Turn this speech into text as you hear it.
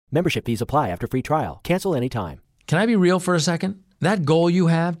Membership fees apply after free trial. Cancel anytime. Can I be real for a second? That goal you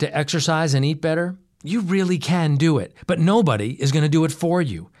have to exercise and eat better, you really can do it. But nobody is going to do it for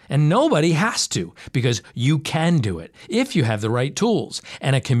you. And nobody has to, because you can do it if you have the right tools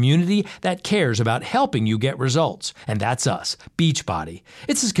and a community that cares about helping you get results. And that's us, Beachbody.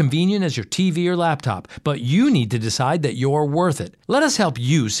 It's as convenient as your TV or laptop, but you need to decide that you're worth it. Let us help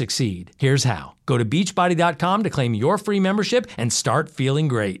you succeed. Here's how. Go to beachbody.com to claim your free membership and start feeling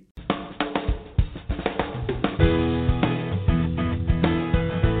great.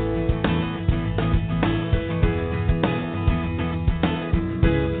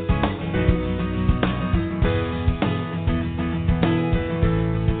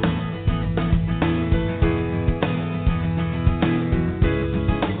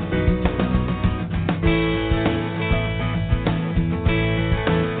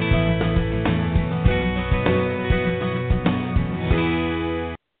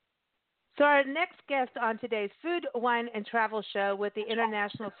 So our next guest on today's Food, Wine, and Travel Show with the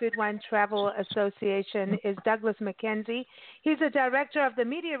International Food, Wine, Travel Association is Douglas McKenzie. He's the director of the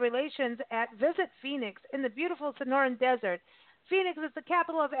media relations at Visit Phoenix in the beautiful Sonoran Desert. Phoenix is the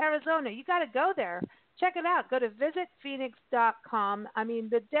capital of Arizona. You got to go there. Check it out. Go to visitphoenix.com. I mean,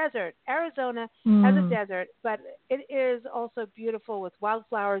 the desert. Arizona has a desert, but it is also beautiful with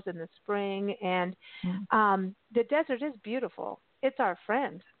wildflowers in the spring, and the desert is beautiful. It's our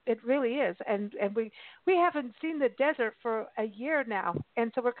friend. It really is. And we haven't seen the desert for a year now,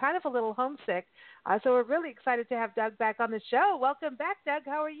 and so we're kind of a little homesick. So we're really excited to have Doug back on the show. Welcome back, Doug.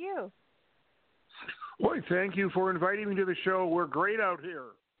 How are you? Boy, thank you for inviting me to the show. We're great out here.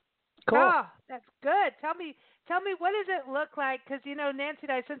 Cool. Oh, that's good. Tell me, what does it look like? Because, Nancy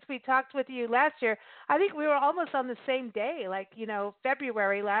and I, since we talked with you last year, I think we were almost on the same day,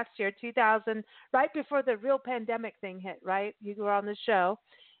 February last year, 2000, right before the real pandemic thing hit, right? You were on the show.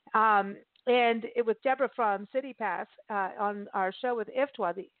 And it was Deborah from City Pass on our show with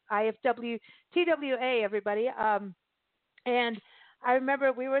IFTWA, the IFW, TWA, everybody. And I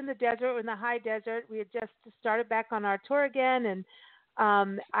remember we were in the desert, in the high desert. We had just started back on our tour again, and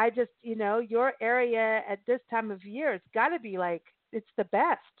I just, your area at this time of year, it's got to be it's the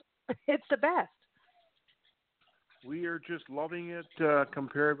best. It's the best. We are just loving it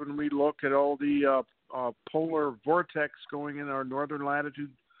compared when we look at all the polar vortex going in our northern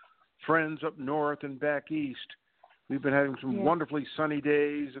latitude friends up north and back east. We've been having some wonderfully sunny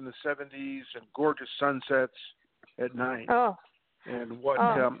days in the 70s and gorgeous sunsets at night. Oh. And what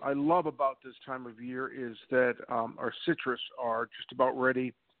I love about this time of year is that our citrus are just about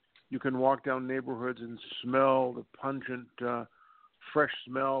ready. You can walk down neighborhoods and smell the pungent, fresh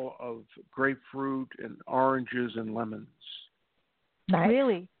smell of grapefruit and oranges and lemons. Nice.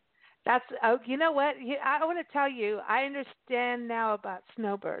 Really? That's you know what? I want to tell you, I understand now about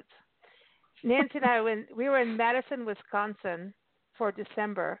snowbirds. Nancy and I, when we were in Madison, Wisconsin for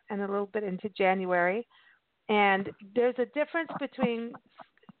December and a little bit into January, and there's a difference between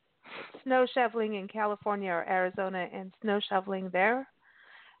snow shoveling in California or Arizona and snow shoveling there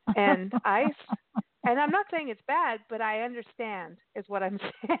and ice. And I'm not saying it's bad, but I understand is what I'm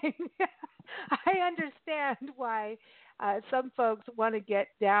saying. I understand why some folks want to get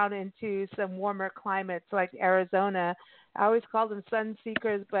down into some warmer climates like Arizona. I always call them sun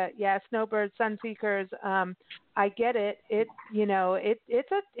seekers, but yeah, snowbirds, sun seekers. I get it. It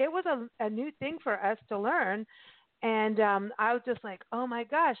was a new thing for us to learn, and I was just like, oh my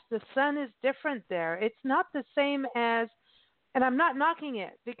gosh, the sun is different there. It's not the same as, and I'm not knocking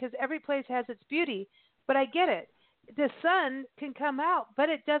it because every place has its beauty, but I get it. The sun can come out, but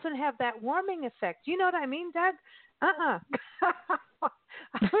it doesn't have that warming effect. You know what I mean, Doug?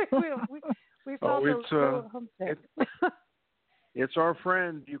 We felt a little homesick. It's our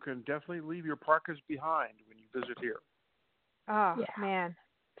friend. You can definitely leave your parkas behind when you visit here. Oh, man.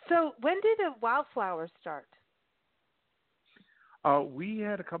 So when did the wildflowers start? We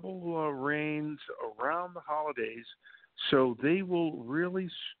had a couple rains around the holidays, so they will really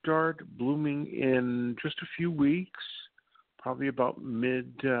start blooming in just a few weeks, probably about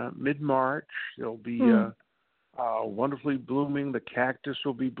mid-March. They'll be wonderfully blooming. The cactus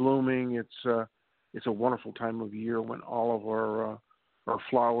will be blooming. It's a wonderful time of year when all of our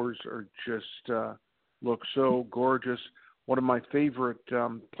flowers are just look so gorgeous. One of my favorite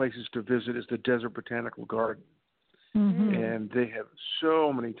places to visit is the Desert Botanical Garden. Mm-hmm. And they have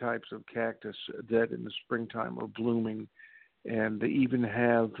so many types of cactus that in the springtime are blooming. And they even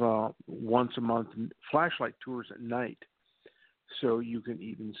have once a month flashlight tours at night. So you can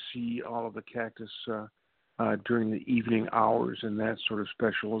even see all of the cactus during the evening hours, and that's sort of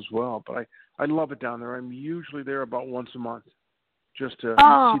special as well. But I love it down there. I'm usually there about once a month. just to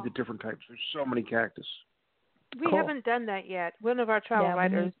Oh, see the different types. There's so many cactus. we Cool. haven't done that yet. One of our travel Yeah, we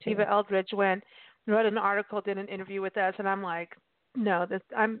writers, need to. Eva Eldridge, wrote an article, did an interview with us, and I'm like, no,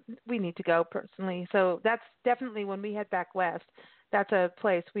 we need to go personally. So that's definitely when we head back west. That's a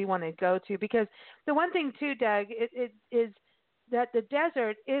place we want to go to because the one thing too, Doug, it is that the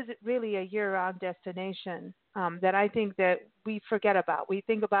desert is really a year-round destination that I think that we forget about. We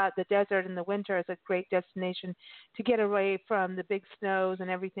think about the desert in the winter as a great destination to get away from the big snows and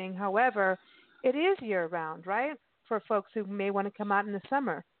everything. However, it is year-round, right, for folks who may want to come out in the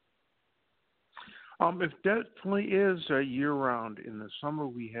summer. It definitely is year-round. In the summer,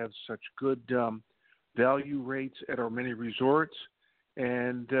 we have such good value rates at our many resorts.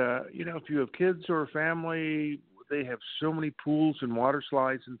 And, if you have kids or a family, they have so many pools and water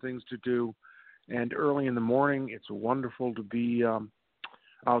slides and things to do. And early in the morning, it's wonderful to be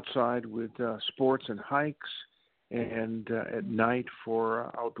outside with sports and hikes, and at night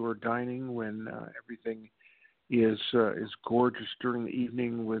for outdoor dining when everything is gorgeous during the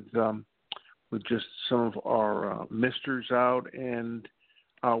evening with just some of our misters out. And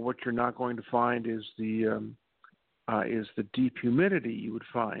what you're not going to find is the deep humidity you would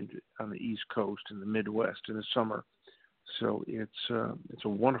find on the East Coast and the Midwest in the summer. So it's a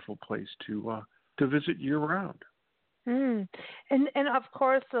wonderful place to visit year round. And of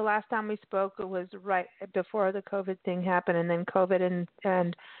course, the last time we spoke it was right before the COVID thing happened, and then COVID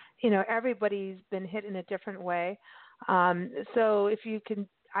and everybody's been hit in a different way. So if you can,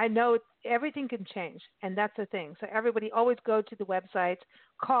 I know everything can change, and that's the thing. So everybody always go to the website,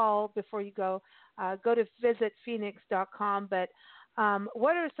 call before you go. Go to visitphoenix.com. But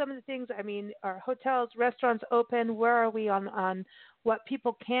what are some of the things? I mean, are hotels, restaurants open? Where are we on what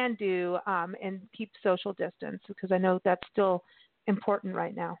people can do and keep social distance? Because I know that's still important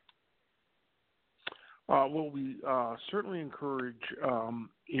right now. Well, we certainly encourage,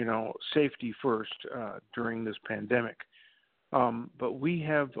 safety first during this pandemic. But we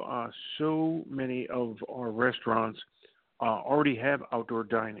have so many of our restaurants already have outdoor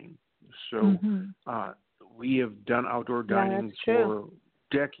dining. So we have done outdoor dining for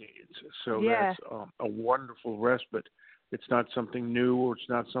decades. So that's a wonderful respite. It's not something new, or it's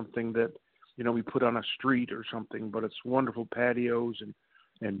not something that, we put on a street or something, but it's wonderful patios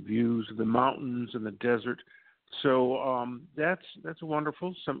and views of the mountains and the desert. So that's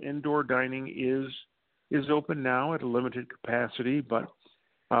wonderful. Some indoor dining is open now at a limited capacity, but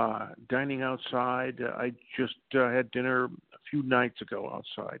dining outside, I just had dinner a few nights ago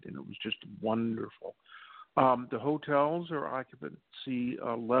outside, and it was just wonderful. The hotels or occupancy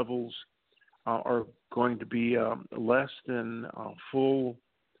levels are going to be less than full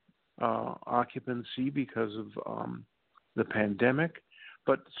occupancy because of the pandemic,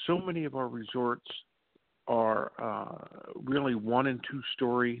 but so many of our resorts are really 1- and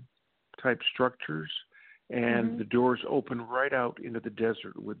 2-story type structures, and the doors open right out into the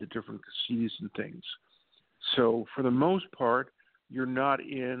desert with the different casitas and things. So for the most part, you're not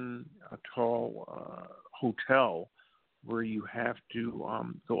in a tall hotel where you have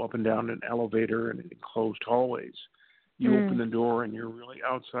to go up and down an elevator and enclosed hallways. You open the door and you're really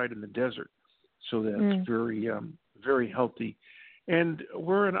outside in the desert. So that's very, very healthy. And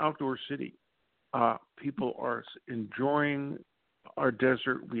we're an outdoor city. People are enjoying our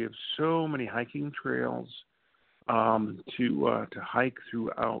desert. We have so many hiking trails to hike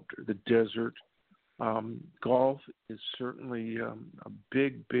throughout the desert. Golf is certainly a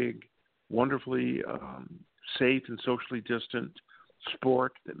big, wonderfully safe and socially distant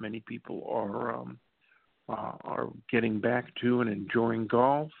sport that many people are getting back to and enjoying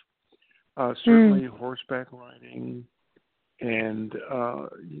golf. Certainly horseback riding and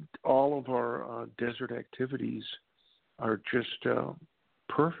all of our desert activities are just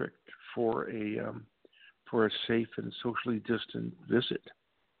perfect for a safe and socially distant visit.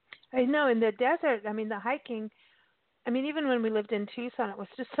 I know in the desert, I mean, the hiking, even when we lived in Tucson, it was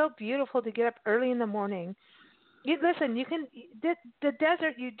just so beautiful to get up early in the morning. You can, the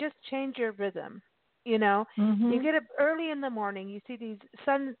desert, you just change your rhythm, You get up early in the morning, you see these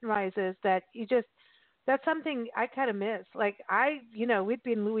sunrises that that's something I kind of miss. Like we'd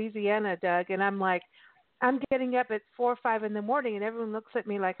be in Louisiana, Doug, and I'm like, I'm getting up at 4 or 5 in the morning, and everyone looks at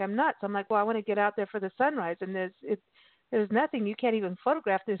me like I'm nuts. I'm like, well, I want to get out there for the sunrise, and there's nothing. You can't even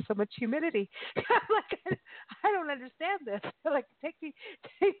photograph. There's so much humidity. I'm like, I don't understand this. Like, take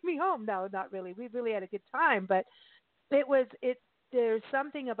me home. No, not really. We really had a good time, but there's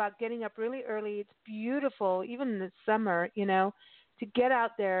something about getting up really early. It's beautiful, even in the summer, to get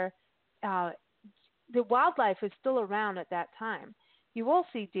out there. The wildlife is still around at that time. You will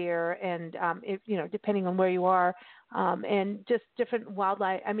see deer and, depending on where you are, and just different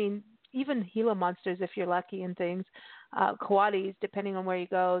wildlife. I mean, even Gila monsters if you're lucky and things, coatis depending on where you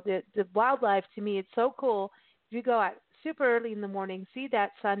go. The wildlife to me, it's so cool. If you go out super early in the morning, see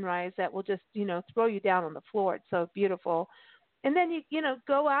that sunrise that will just throw you down on the floor. It's so beautiful. And then you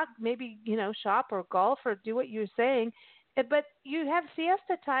go out, maybe shop or golf or do what you're saying, but you have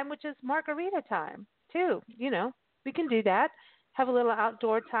siesta time, which is margarita time too. We can do that. Have a little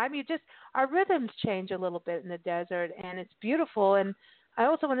outdoor time. Our rhythms change a little bit in the desert, and it's beautiful. And I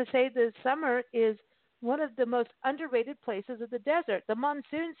also want to say the summer is one of the most underrated places of the desert. The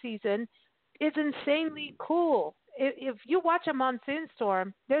monsoon season is insanely cool. If you watch a monsoon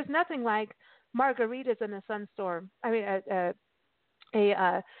storm, there's nothing like margaritas in a sunstorm. I mean,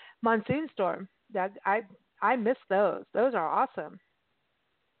 a monsoon storm. That I miss those. Those are awesome.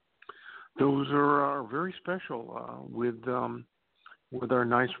 Those are very special with our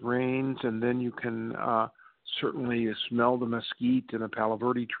nice rains, and then you can certainly smell the mesquite and the palo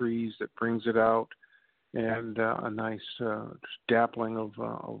verde trees that brings it out, and a nice dappling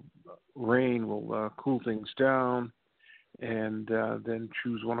of rain will cool things down, and then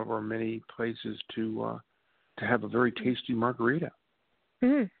choose one of our many places to have a very tasty margarita.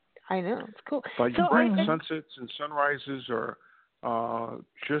 I know, it's cool. But sunsets and sunrises are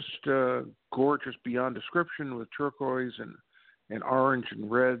just gorgeous beyond description, with turquoise and orange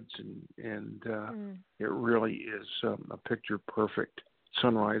and reds, and it really is a picture perfect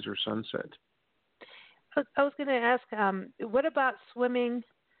sunrise or sunset. I was going to ask, what about swimming?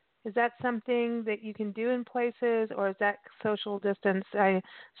 Is that something that you can do in places, or is that social distance?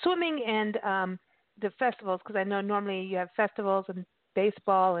 Swimming and the festivals, because I know normally you have festivals and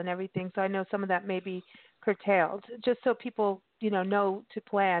baseball and everything, so I know some of that may be curtailed, just so people know to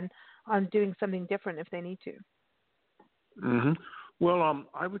plan on doing something different if they need to. Mm-hmm. Well,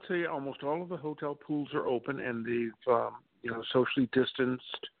 I would say almost all of the hotel pools are open, and they've socially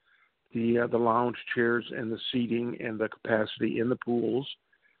distanced the lounge chairs and the seating and the capacity in the pools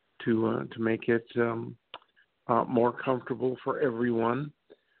to make it more comfortable for everyone.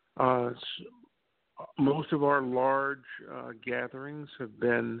 Most of our large gatherings have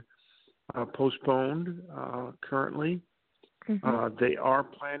been postponed currently. Mm-hmm. They are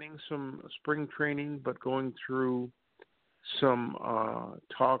planning some spring training, but going through some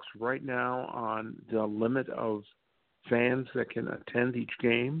talks right now on the limit of fans that can attend each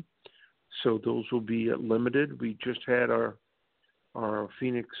game. So those will be limited. We just had our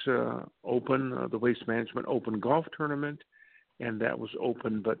Phoenix Open, the Waste Management Open Golf Tournament, and that was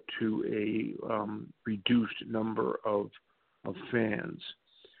open but to a reduced number of fans.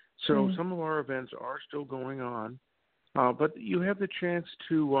 So some of our events are still going on, but you have the chance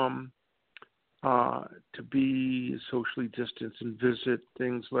to be socially distanced and visit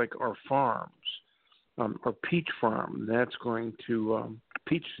things like our farms, our peach farm. That's going to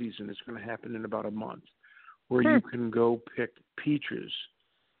peach season is going to happen in about a month, where you can go pick peaches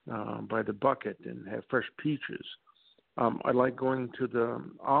by the bucket and have fresh peaches. I like going to the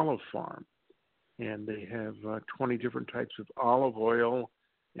olive farm, and they have 20 different types of olive oil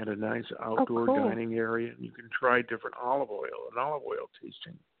and a nice outdoor dining area. And you can try different olive oil and olive oil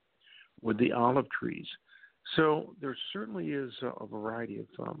tasting with the olive trees. So there certainly is a variety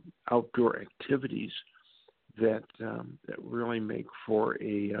of outdoor activities that really make for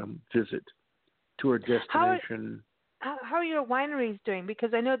a visit to a destination. How are your wineries doing?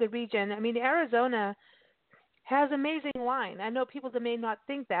 Because I know the region, Arizona has amazing wine. I know people that may not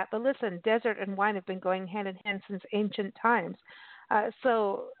think that, but listen, desert and wine have been going hand in hand since ancient times.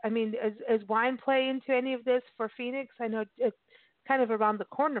 Is wine play into any of this for Phoenix? I know it's kind of around the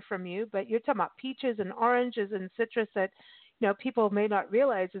corner from you, but you're talking about peaches and oranges and citrus that, people may not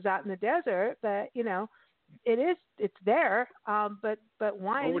realize is out in the desert, but, it's there. But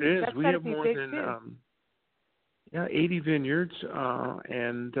wine, it is. That's we have more than 80 vineyards,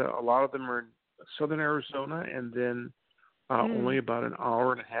 and a lot of them are in southern Arizona, and then only about an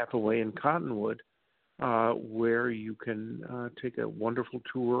hour and a half away in Cottonwood, where you can take a wonderful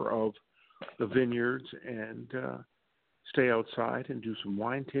tour of the vineyards and stay outside and do some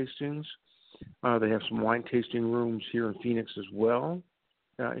wine tastings. They have some wine tasting rooms here in Phoenix as well,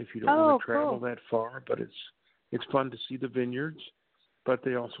 if you don't want to travel that far. But it's fun to see the vineyards. But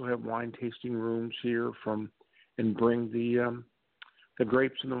they also have wine tasting rooms here and bring the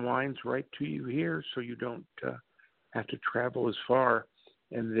grapes and the wines right to you here, so you don't have to travel as far.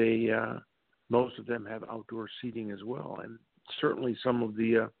 And they most of them have outdoor seating as well, and certainly some of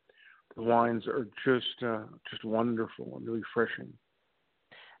the wines are just wonderful and refreshing.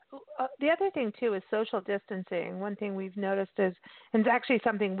 the other thing too is social distancing. One thing we've noticed is, and it's actually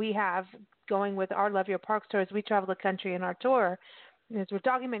something we have going with our Love Your Parks tour, as we travel the country in our tour, is we're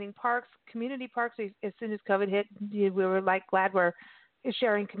documenting parks, community parks. As soon as COVID hit, we were like glad we're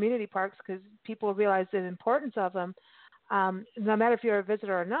sharing community parks because people realize the importance of them, no matter if you're a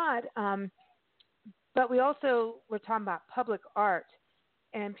visitor or not. But we also were talking about public art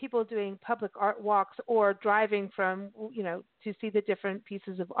and people doing public art walks or driving from, to see the different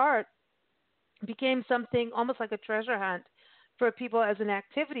pieces of art became something almost like a treasure hunt for people as an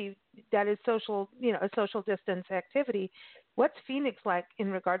activity that is social, a social distance activity. What's Phoenix like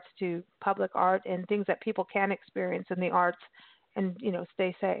in regards to public art and things that people can experience in the arts and,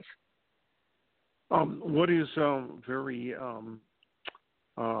 stay safe? What is very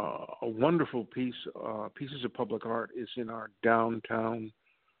a wonderful pieces of public art is in our downtown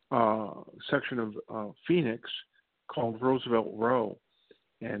section of Phoenix called Roosevelt Row,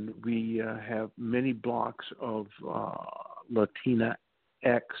 and we have many blocks of Latina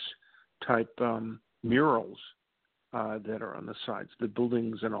X type murals that are on the sides of the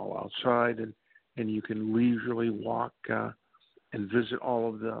buildings and all outside, and you can leisurely walk and visit all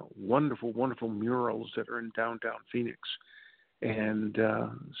of the wonderful, wonderful murals that are in downtown Phoenix, and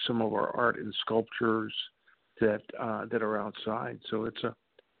some of our art and sculptures that are outside. So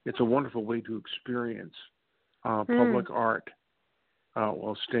it's a wonderful way to experience public art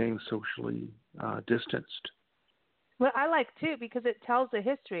while staying socially distanced. Well, I like too because it tells the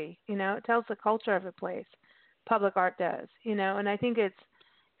history. It tells the culture of a place. Public art does. And I think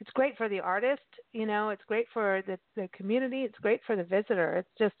it's great for the artist. It's great for the community. It's great for the visitor. It's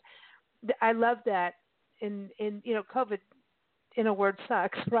just I love that. In COVID, in a word,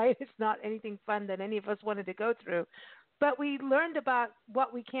 sucks, right? It's not anything fun that any of us wanted to go through. But we learned about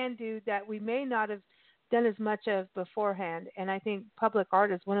what we can do that we may not have done as much of beforehand. And I think public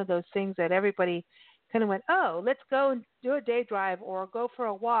art is one of those things that everybody kind of went, oh, let's go and do a day drive or go for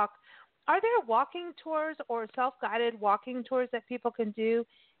a walk. Are there walking tours or self-guided walking tours that people can do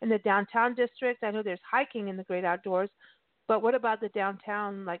in the downtown district? I know there's hiking in the great outdoors, but what about the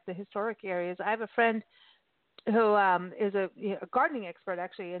downtown, like the historic areas? I have a friend who is a gardening expert,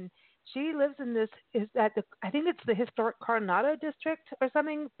 actually, and she lives in I think it's the historic Coronado district or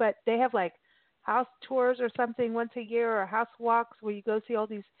something, but they have like house tours or something once a year or house walks where you go see all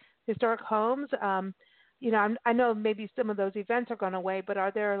these historic homes. I know maybe some of those events are gone away, but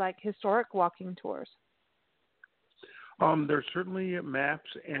are there like historic walking tours? There's certainly maps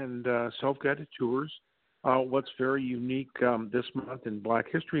and self-guided tours. What's very unique this month in Black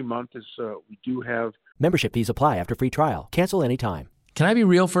History Month is we do have... Membership fees apply after free trial. Cancel anytime. Can I be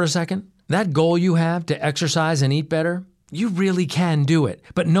real for a second? That goal you have to exercise and eat better, you really can do it,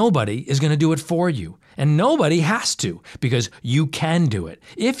 but nobody is going to do it for you. And nobody has to, because you can do it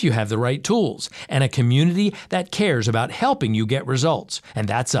if you have the right tools and a community that cares about helping you get results. And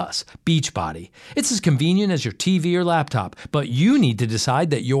that's us, Beachbody. It's as convenient as your TV or laptop, but you need to decide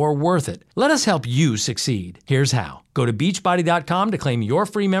that you're worth it. Let us help you succeed. Here's how. Go to beachbody.com to claim your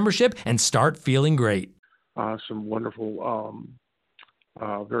free membership and start feeling great. Some wonderful,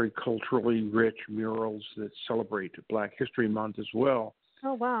 very culturally rich murals that celebrate Black History Month as well.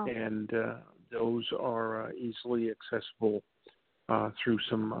 Oh, wow. And those are easily accessible through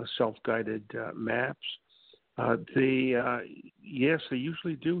some self-guided maps. They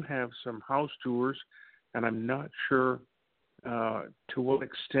usually do have some house tours, and I'm not sure to what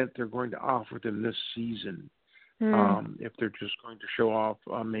extent they're going to offer them this season. If they're just going to show off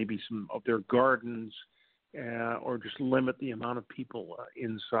maybe some of their gardens or just limit the amount of people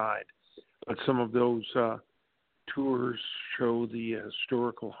inside. But some of those tours show the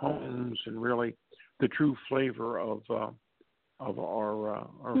historical homes and really the true flavor of our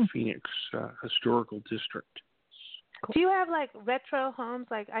Phoenix historical district. Do you have like retro homes?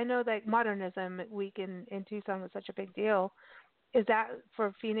 Like I know that Modernism Week in Tucson was such a big deal. Is that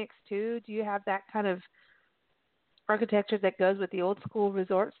for Phoenix too? Do you have that kind of architecture that goes with the old school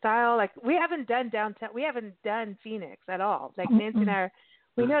resort style? Like we haven't done downtown. We haven't done Phoenix at all. Like Nancy and I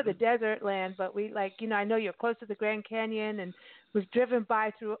we know the desert land, but we I know you're close to the Grand Canyon and we've driven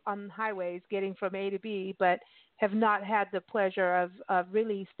by through on highways getting from A to B, but have not had the pleasure of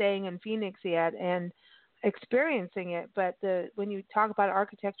really staying in Phoenix yet and experiencing it. But when you talk about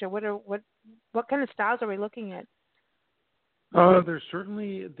architecture, what kind of styles are we looking at? There's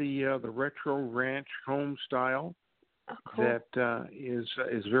certainly the retro ranch home style. Oh, cool. That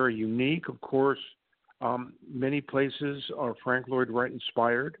is very unique. Of course, many places are Frank Lloyd Wright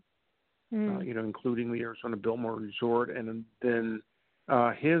inspired, including the Arizona Biltmore Resort, and then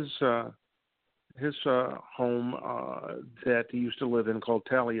his his home that he used to live in called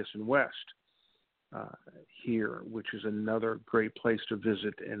Taliesin West here, which is another great place to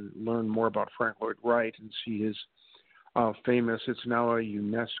visit and learn more about Frank Lloyd Wright and see his famous, it's now a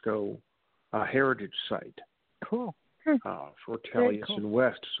UNESCO heritage site. Cool. For Taliesin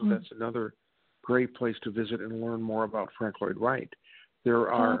West. So that's another great place to visit and learn more about Frank Lloyd Wright.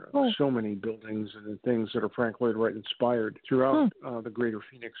 There are so many buildings and things that are Frank Lloyd Wright inspired throughout the greater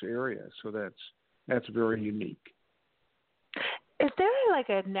Phoenix area. So that's very unique. Is there like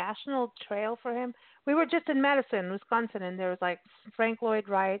a national trail for him? We were just in Madison, Wisconsin, and there was like Frank Lloyd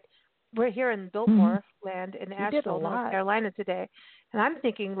Wright. We're here in Biltmore land in Asheville, North Carolina today. And I'm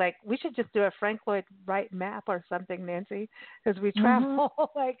thinking, like, we should just do a Frank Lloyd Wright map or something, Nancy, as we travel.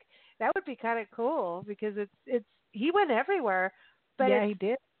 Like, that would be kind of cool because it's he went everywhere. But yeah, he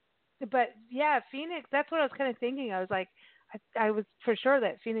did. But yeah, Phoenix. That's what I was kind of thinking. I was like, I was for sure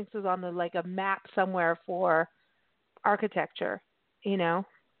that Phoenix was on a map somewhere for architecture, you know,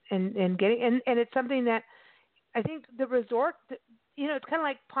 and getting and it's something that I think the resort. You know, it's kind of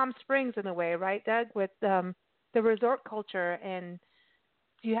like Palm Springs in a way, right, Doug? With the resort culture, and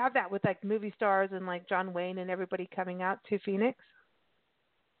do you have that with like movie stars and like John Wayne and everybody coming out to Phoenix?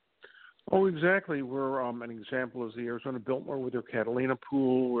 Oh, exactly. We're an example is the Arizona Biltmore with their Catalina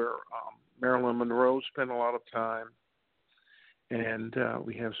pool, where Marilyn Monroe spent a lot of time, and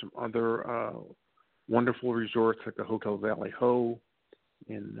we have some other wonderful resorts like the Hotel Valley Ho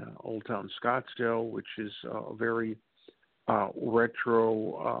in Old Town Scottsdale, which is a very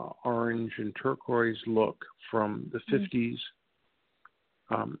retro orange and turquoise look from the 50s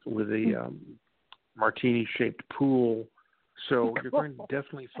with a martini-shaped pool. So you're going to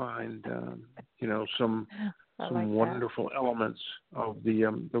definitely find, some wonderful elements of the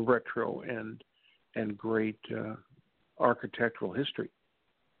retro and great architectural history.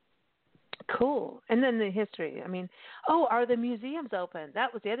 Cool. And then the history. I mean, are the museums open?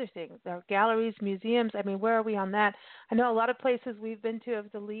 That was the other thing. There are galleries, museums. I mean, where are we on that? I know a lot of places we've been to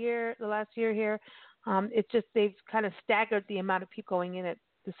of the last year here. It's just they've kind of staggered the amount of people going in at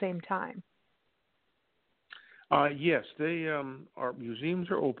the same time. Yes, our museums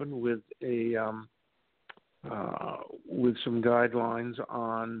are open with with some guidelines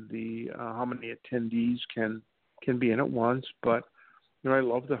on the how many attendees can be in at once, but I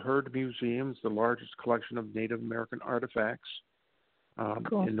love the Heard Museum. It's the largest collection of Native American artifacts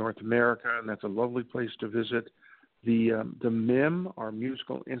in North America, and that's a lovely place to visit. The MIM, our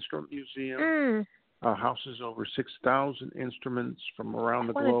Musical Instrument Museum, houses over 6,000 instruments from around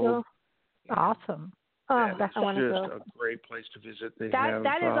the globe. Awesome. It's just a great place to visit.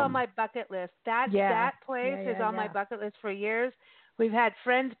 That is on my bucket list. That place is on my bucket list for years. We've had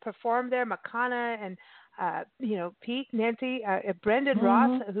friends perform there, Makana and Pete, Nancy, Brendan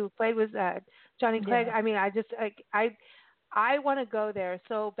Ross, who played with Johnny Clegg. I mean, I want to go there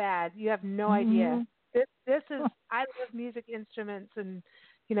so bad. You have no idea. This is. I love music instruments, and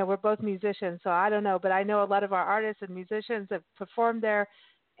we're both musicians, so I don't know, but I know a lot of our artists and musicians have performed there,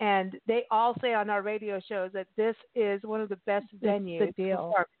 and they all say on our radio shows that this is one of the best venues. The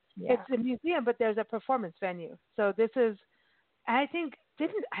deal. Yeah. It's a museum, but there's a performance venue. So this is. I think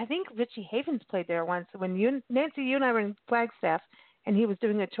Richie Havens played there once when Nancy, you and I were in Flagstaff, and he was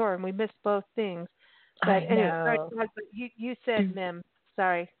doing a tour, and we missed both things. But anyway, sorry, but you said MIM.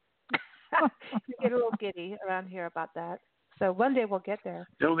 Sorry, you get a little giddy around here about that. So one day we'll get there.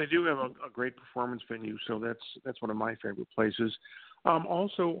 No, they do have a great performance venue, so that's one of my favorite places.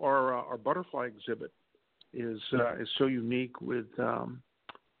 Also, our butterfly exhibit is so unique with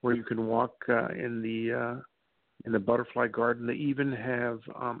where you can walk in the butterfly garden. They even have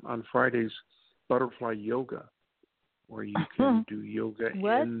on Fridays butterfly yoga, where you can do yoga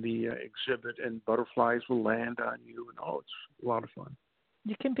in the exhibit, and butterflies will land on you, and it's a lot of fun.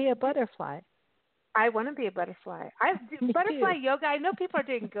 You can be a butterfly. I want to be a butterfly. Butterfly yoga. I know people are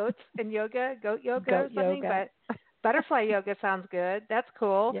doing goat yoga or something, but butterfly yoga sounds good. That's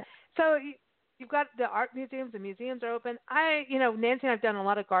cool. Yeah. So you've got the art museums. The museums are open. Nancy and I've done a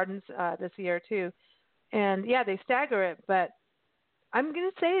lot of gardens this year too. And yeah, they stagger it, but I'm going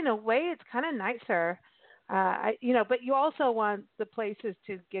to say in a way it's kind of nicer. But you also want the places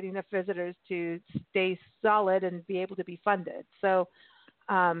to get enough visitors to stay solid and be able to be funded. So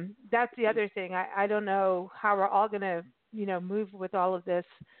that's the other thing. I don't know how we're all going to, move with all of this,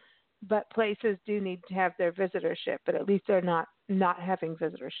 but places do need to have their visitorship, but at least they're not having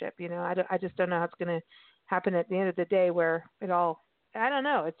visitorship. I just don't know how it's going to happen at the end of the day where it all, I don't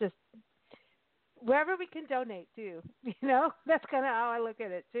know. It's just, wherever we can donate to, that's kind of how I look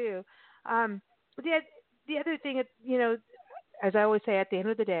at it too. But the other thing, as I always say, at the end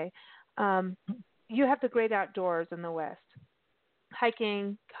of the day, You have the great outdoors in the West.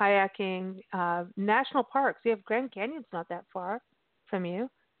 Hiking, kayaking, national parks. You have Grand Canyon's not that far from you.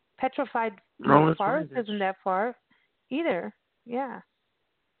 Petrified No, that's Forest right. isn't that far either. Yeah.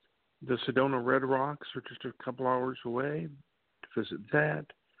 The Sedona Red Rocks are just a couple hours away to visit that.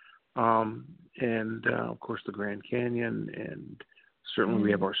 And of course, the Grand Canyon, and certainly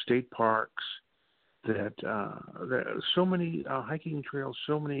we have our state parks. There are so many hiking trails,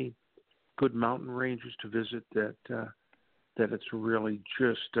 so many good mountain ranges to visit that it's really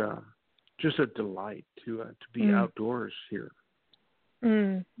just a delight to be outdoors here.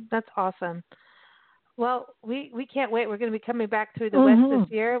 That's awesome. Well, we can't wait. We're going to be coming back through the West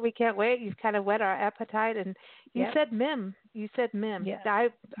this year. We can't wait. You've kind of whet our appetite, and you said MIM. You said MIM. Yes.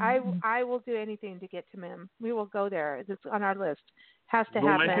 I will do anything to get to MIM. We will go there. It's on our list. Has to we'll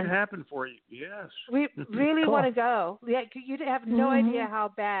happen. Make it happen for you. Yes. We really Cool. want to go. Yeah, you have no idea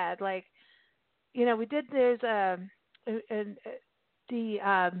how bad. Like, we did. There's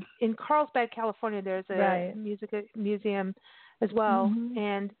in Carlsbad, California. There's a music museum as well,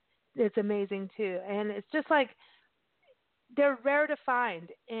 and it's amazing too. And it's just like they're rare to find,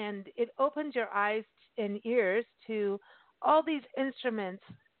 and it opens your eyes and ears to all these instruments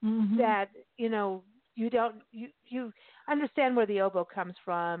that you understand where the oboe comes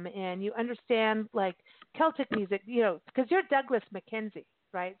from, and you understand like Celtic music, because you're Douglas Mackenzie,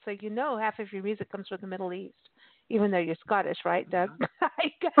 right? So half of your music comes from the Middle East, even though you're Scottish, right, Doug? All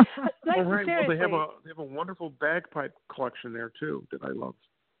right. Seriously. Well, they have a wonderful bagpipe collection there too that I love.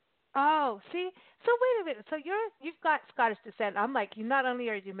 Oh, see. So wait a minute. So you've got Scottish descent. I'm like, you not only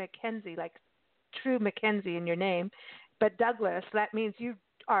are you Mackenzie, like true Mackenzie in your name, but Douglas. That means you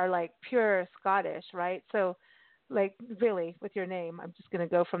are like pure Scottish, right? So, like, really, with your name, I'm just going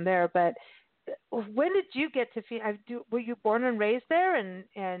to go from there. But when did you get to feel? Were you born and raised there?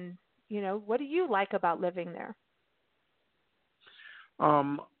 And what do you like about living there?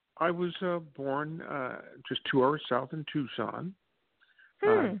 I was born just 2 hours south in Tucson.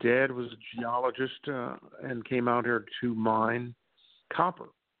 Dad was a geologist and came out here to mine copper.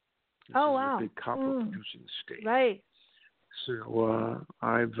 This is a big copper-producing state. Right. So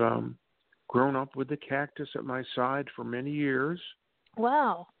I've grown up with the cactus at my side for many years.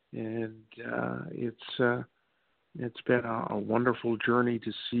 Wow. And it's been a wonderful journey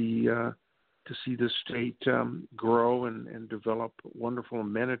to see the state grow and develop wonderful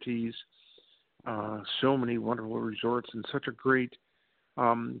amenities, so many wonderful resorts, and such a great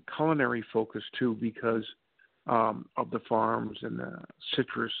culinary focus too, because of the farms and the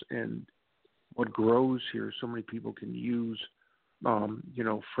citrus and what grows here. So many people can use,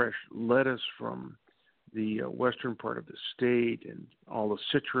 fresh lettuce from the western part of the state, and all the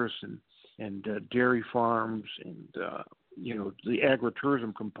citrus and dairy farms, and the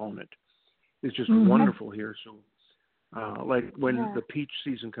agritourism component is just wonderful here. So, like when the peach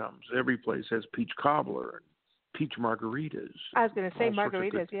season comes, every place has peach cobbler and peach margaritas. I was going to say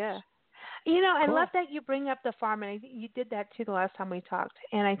margaritas, yeah. I love that you bring up the farm, and I think you did that too the last time we talked.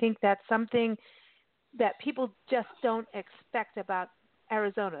 And I think that's something that people just don't expect about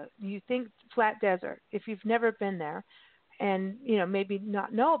Arizona. You think flat desert. If you've never been there and, maybe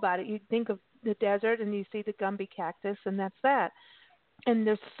not know about it, you think of the desert and you see the Gumby cactus, and that's that. And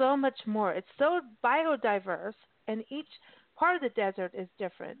there's so much more. It's so biodiverse, and each part of the desert is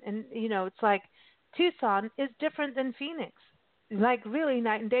different. And, it's like Tucson is different than Phoenix. Like really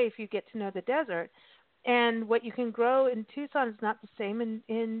night and day if you get to know the desert. And what you can grow in Tucson is not the same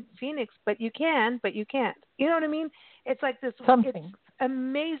in Phoenix, but you can, but you can't. You know what I mean? It's like this. Something. It's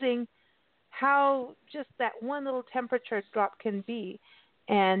amazing how just that one little temperature drop can be.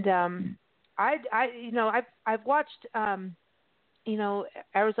 And I've watched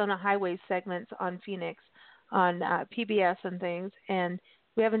Arizona highway segments on Phoenix on PBS and things, and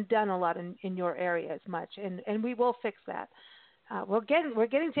we haven't done a lot in your area as much, and we will fix that. We're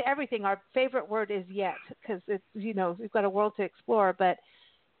getting to everything. Our favorite word is yet, because it's we've got a world to explore. But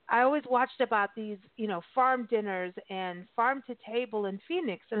I always watched about these farm dinners and farm to table in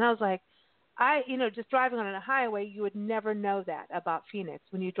Phoenix, and I was like, just driving on a highway, you would never know that about Phoenix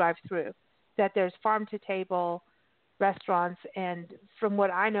when you drive through, that there's farm to table restaurants. And from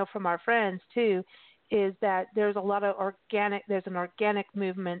what I know from our friends too, is that there's a lot of there's an organic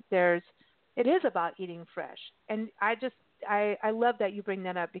movement. It is about eating fresh. And I love that you bring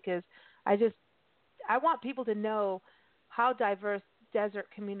that up, because I want people to know how diverse desert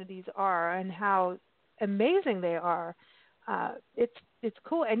communities are and how amazing they are. It's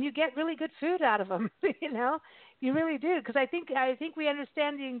cool, and you get really good food out of them. You really do, because I think we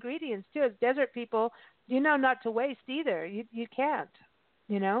understand the ingredients too. As desert people, not to waste either. You can't.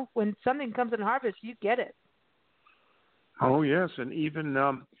 You know, when something comes in harvest, you get it. Oh yes, and even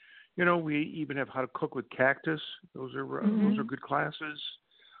we even have how to cook with cactus. Those are good classes.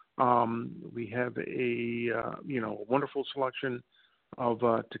 We have a wonderful selection of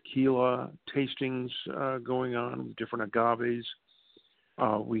tequila tastings going on with different agaves.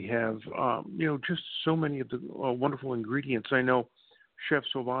 We have just so many of the wonderful ingredients. I know Chef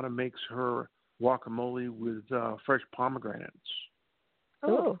Silvana makes her guacamole with fresh pomegranates.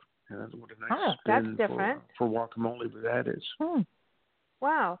 Oh, and what a nice spin that's different for guacamole, but that is.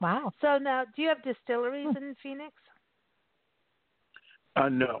 Wow. So now, do you have distilleries in Phoenix?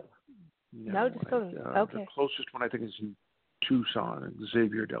 No. No distilleries. Okay. The closest one I think is in Tucson,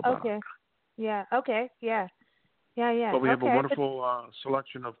 Xavier Del Bar. Okay. Yeah. Okay. Yeah. Yeah. But we have a wonderful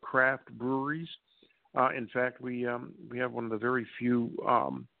selection of craft breweries. In fact, we have one of the very few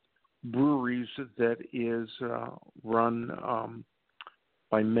breweries that is run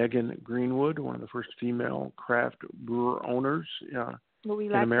by Megan Greenwood, one of the first female craft brewer owners in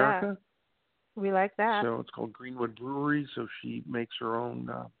America. We like that. So it's called Greenwood Brewery. So she makes her own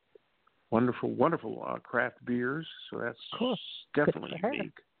wonderful craft beers. So that's definitely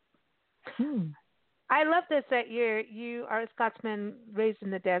unique. I love this that you are a Scotsman raised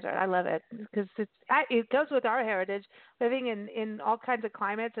in the desert. I love it because it goes with our heritage, living in all kinds of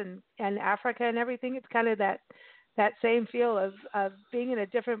climates and Africa and everything. It's kind of that same feel of being in a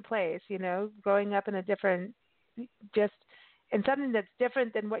different place, growing up in a different, just in something that's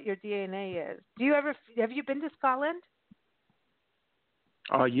different than what your DNA is. Have you been to Scotland?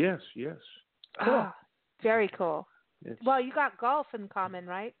 Yes. Cool. Oh, very cool. Well, you got golf in common,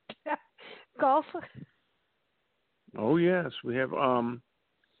 right? Golf? Oh, yes. We have over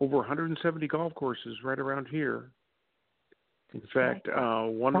 170 golf courses right around here. In fact,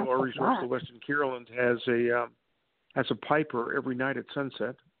 one of our resorts, the Western Carolines, has a piper every night at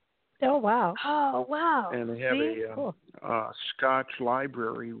sunset. Oh, wow. Oh, wow. And they have a Scotch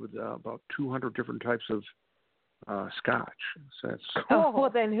library with about 200 different types of Scotch. So that's cool. Well,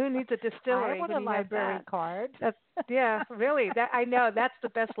 then who needs a distillery? I want a library card. Really. I know that's the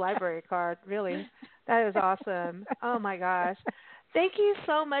best library card. Really, that is awesome. Oh my gosh! Thank you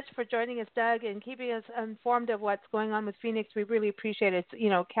so much for joining us, Doug, and keeping us informed of what's going on with Phoenix. We really appreciate it.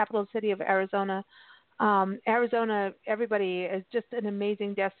 It's, capital city of Arizona. Arizona, everybody, is just an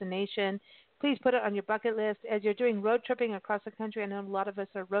amazing destination. Please put it on your bucket list as you're doing road tripping across the country. I know a lot of us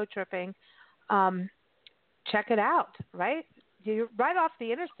are road tripping. Check it out, right? You're right off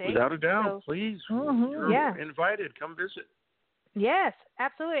the interstate. Without a doubt, please. You're invited. Come visit. Yes,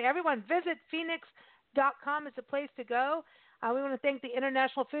 absolutely. Everyone, visit Phoenix.com is the place to go. We want to thank the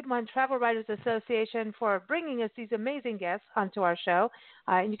International Food Wine Travel Writers Association for bringing us these amazing guests onto our show.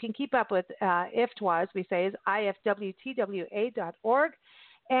 And you can keep up with IFTWA, as we say, is ifwtwa.org.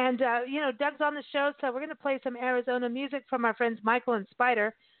 And, Doug's on the show, so we're going to play some Arizona music from our friends Michael and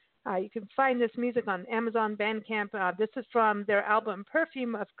Spider. You can find this music on Amazon Bandcamp. This is from their album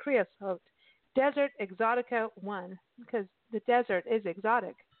Perfume of Creosote, Desert Exotica 1, because the desert is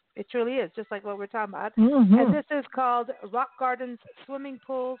exotic. It truly is, just like what we're talking about. And this is called Rock Gardens, Swimming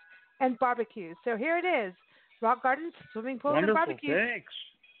Pools, and Barbecues. So here it is, Rock Gardens, Swimming Pools, and Barbecues. Thanks.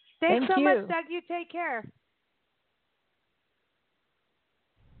 Thanks so much, Doug. You take care.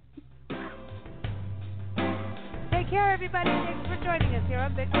 Take care, everybody. Thanks for joining us here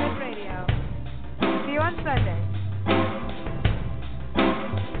on Big Red Radio. See you on Sunday.